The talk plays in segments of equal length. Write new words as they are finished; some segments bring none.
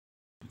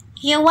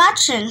You're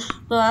watching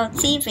World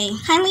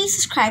TV. Kindly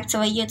subscribe to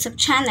our YouTube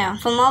channel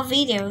for more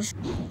videos.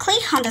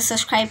 Click on the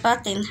subscribe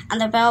button and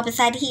the bell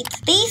beside it.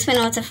 These will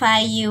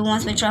notify you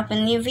once we drop a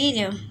new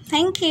video.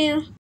 Thank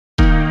you.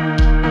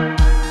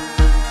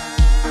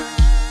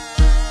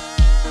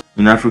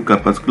 In Africa,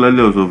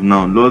 particularly as of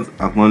now, laws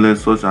acknowledge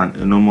such an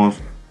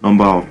enormous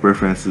number of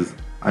preferences,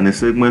 and a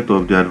segment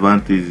of the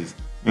advantages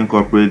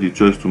incorporate the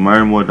choice to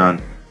marry more than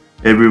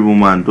every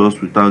woman does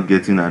without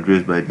getting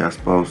addressed by their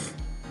spouse.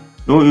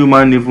 No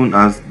human even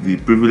has the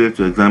privilege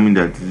to examine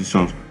their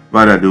decisions,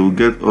 rather they will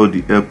get all the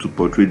help to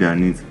portray their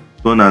needs,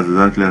 done as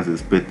exactly as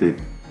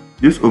expected.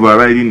 This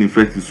overriding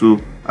effect is so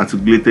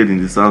articulated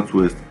in the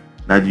southwest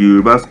that the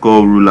Yorubas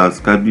call rulers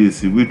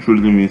Kabiyesi, which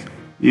truly means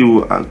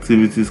evil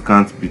activities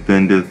can't be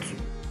tended to.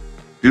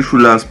 These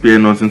rulers spare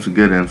nothing to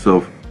get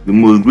themselves. The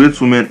most great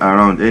women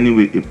around,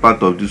 anyway, a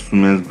part of this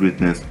women's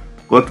greatness,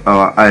 caught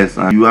our eyes,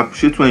 and you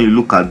appreciate when you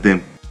look at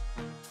them.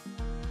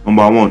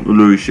 Number 1.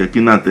 Olori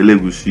Shekinat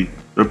Elegushi.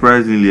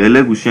 Surprisingly,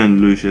 Elegushi and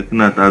Olori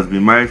Shekinat has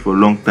been married for a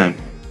long time.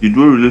 The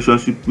dual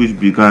relationship, which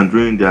began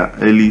during their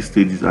early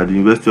stages at the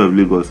University of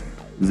Lagos,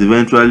 is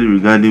eventually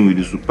regarding with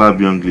the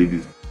superb young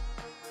ladies.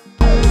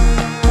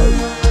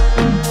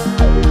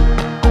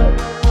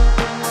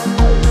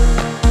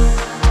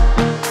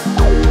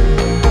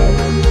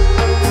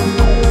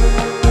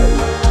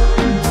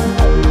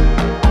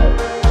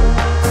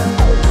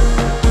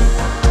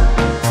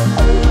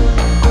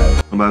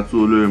 Number 2.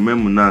 Olori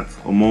Memunat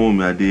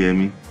Omowumi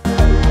Adeyemi.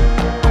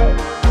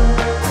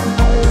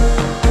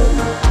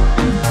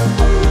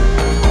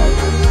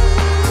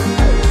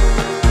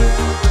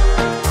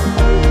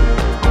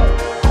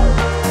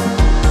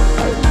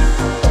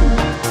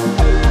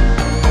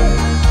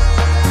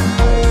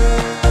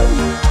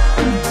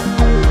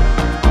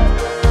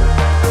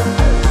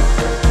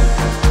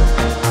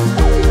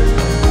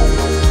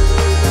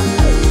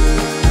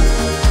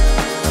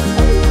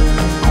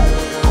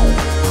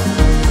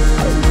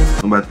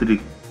 Number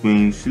 3.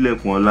 Queen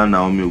Silekunla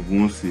Naomi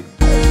Ogunwusi.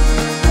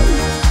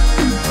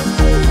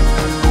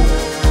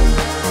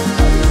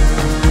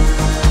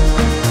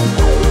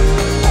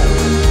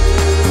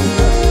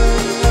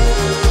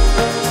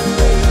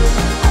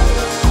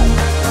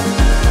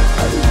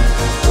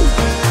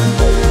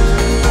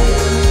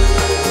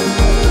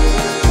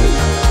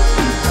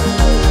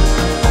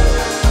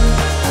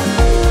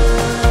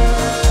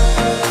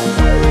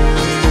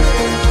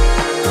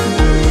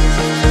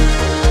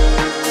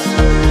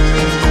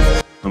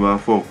 Number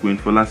 4. Queen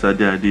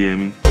Folasade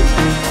Adeyemi.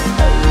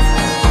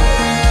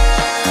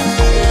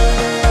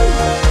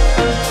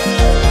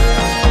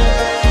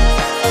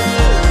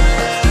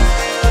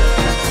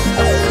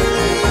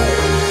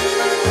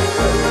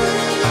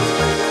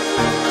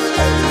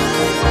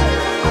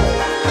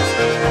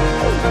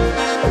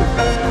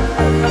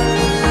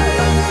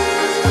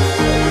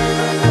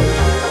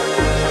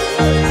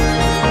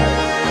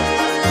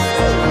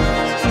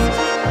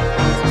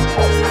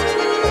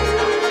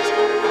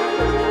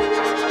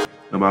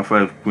 Number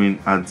 5. Queen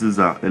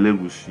Aziza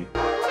Elegushi.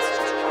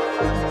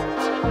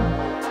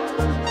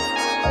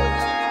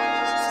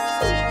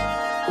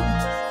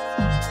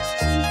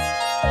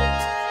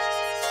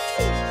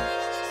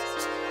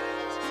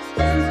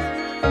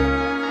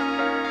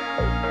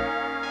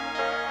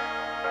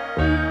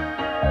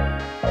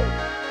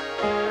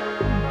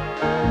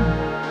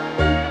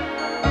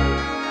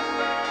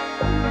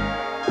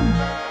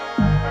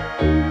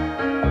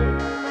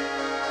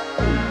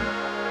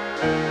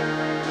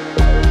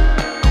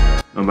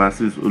 Number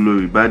 6.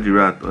 Olori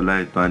Badirat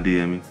Olaitan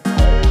Adeyemi.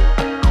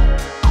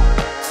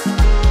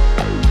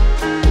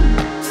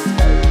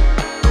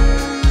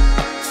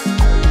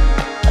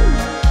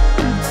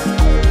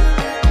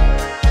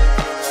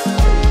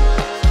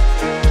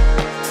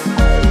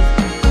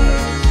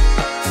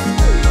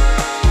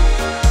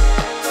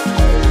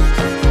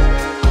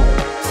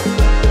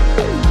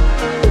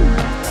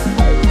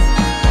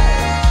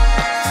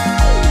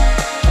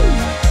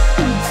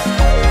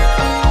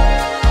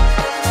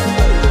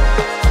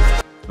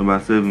 Number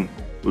 7.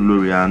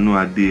 Olori Anu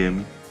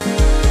Adeyemi.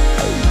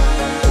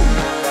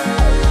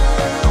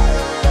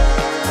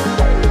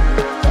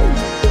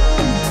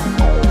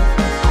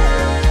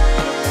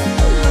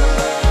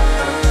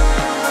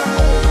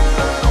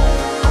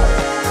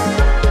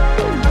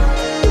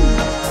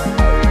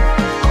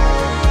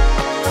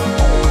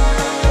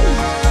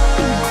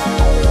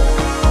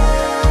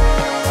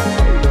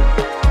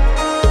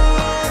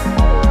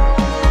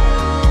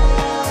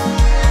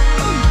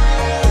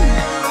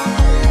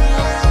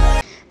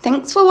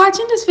 Thanks for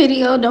watching this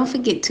video. Don't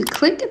forget to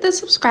click the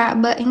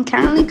subscribe button,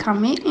 kindly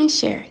comment and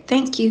share.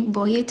 Thank you,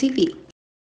 Boya TV.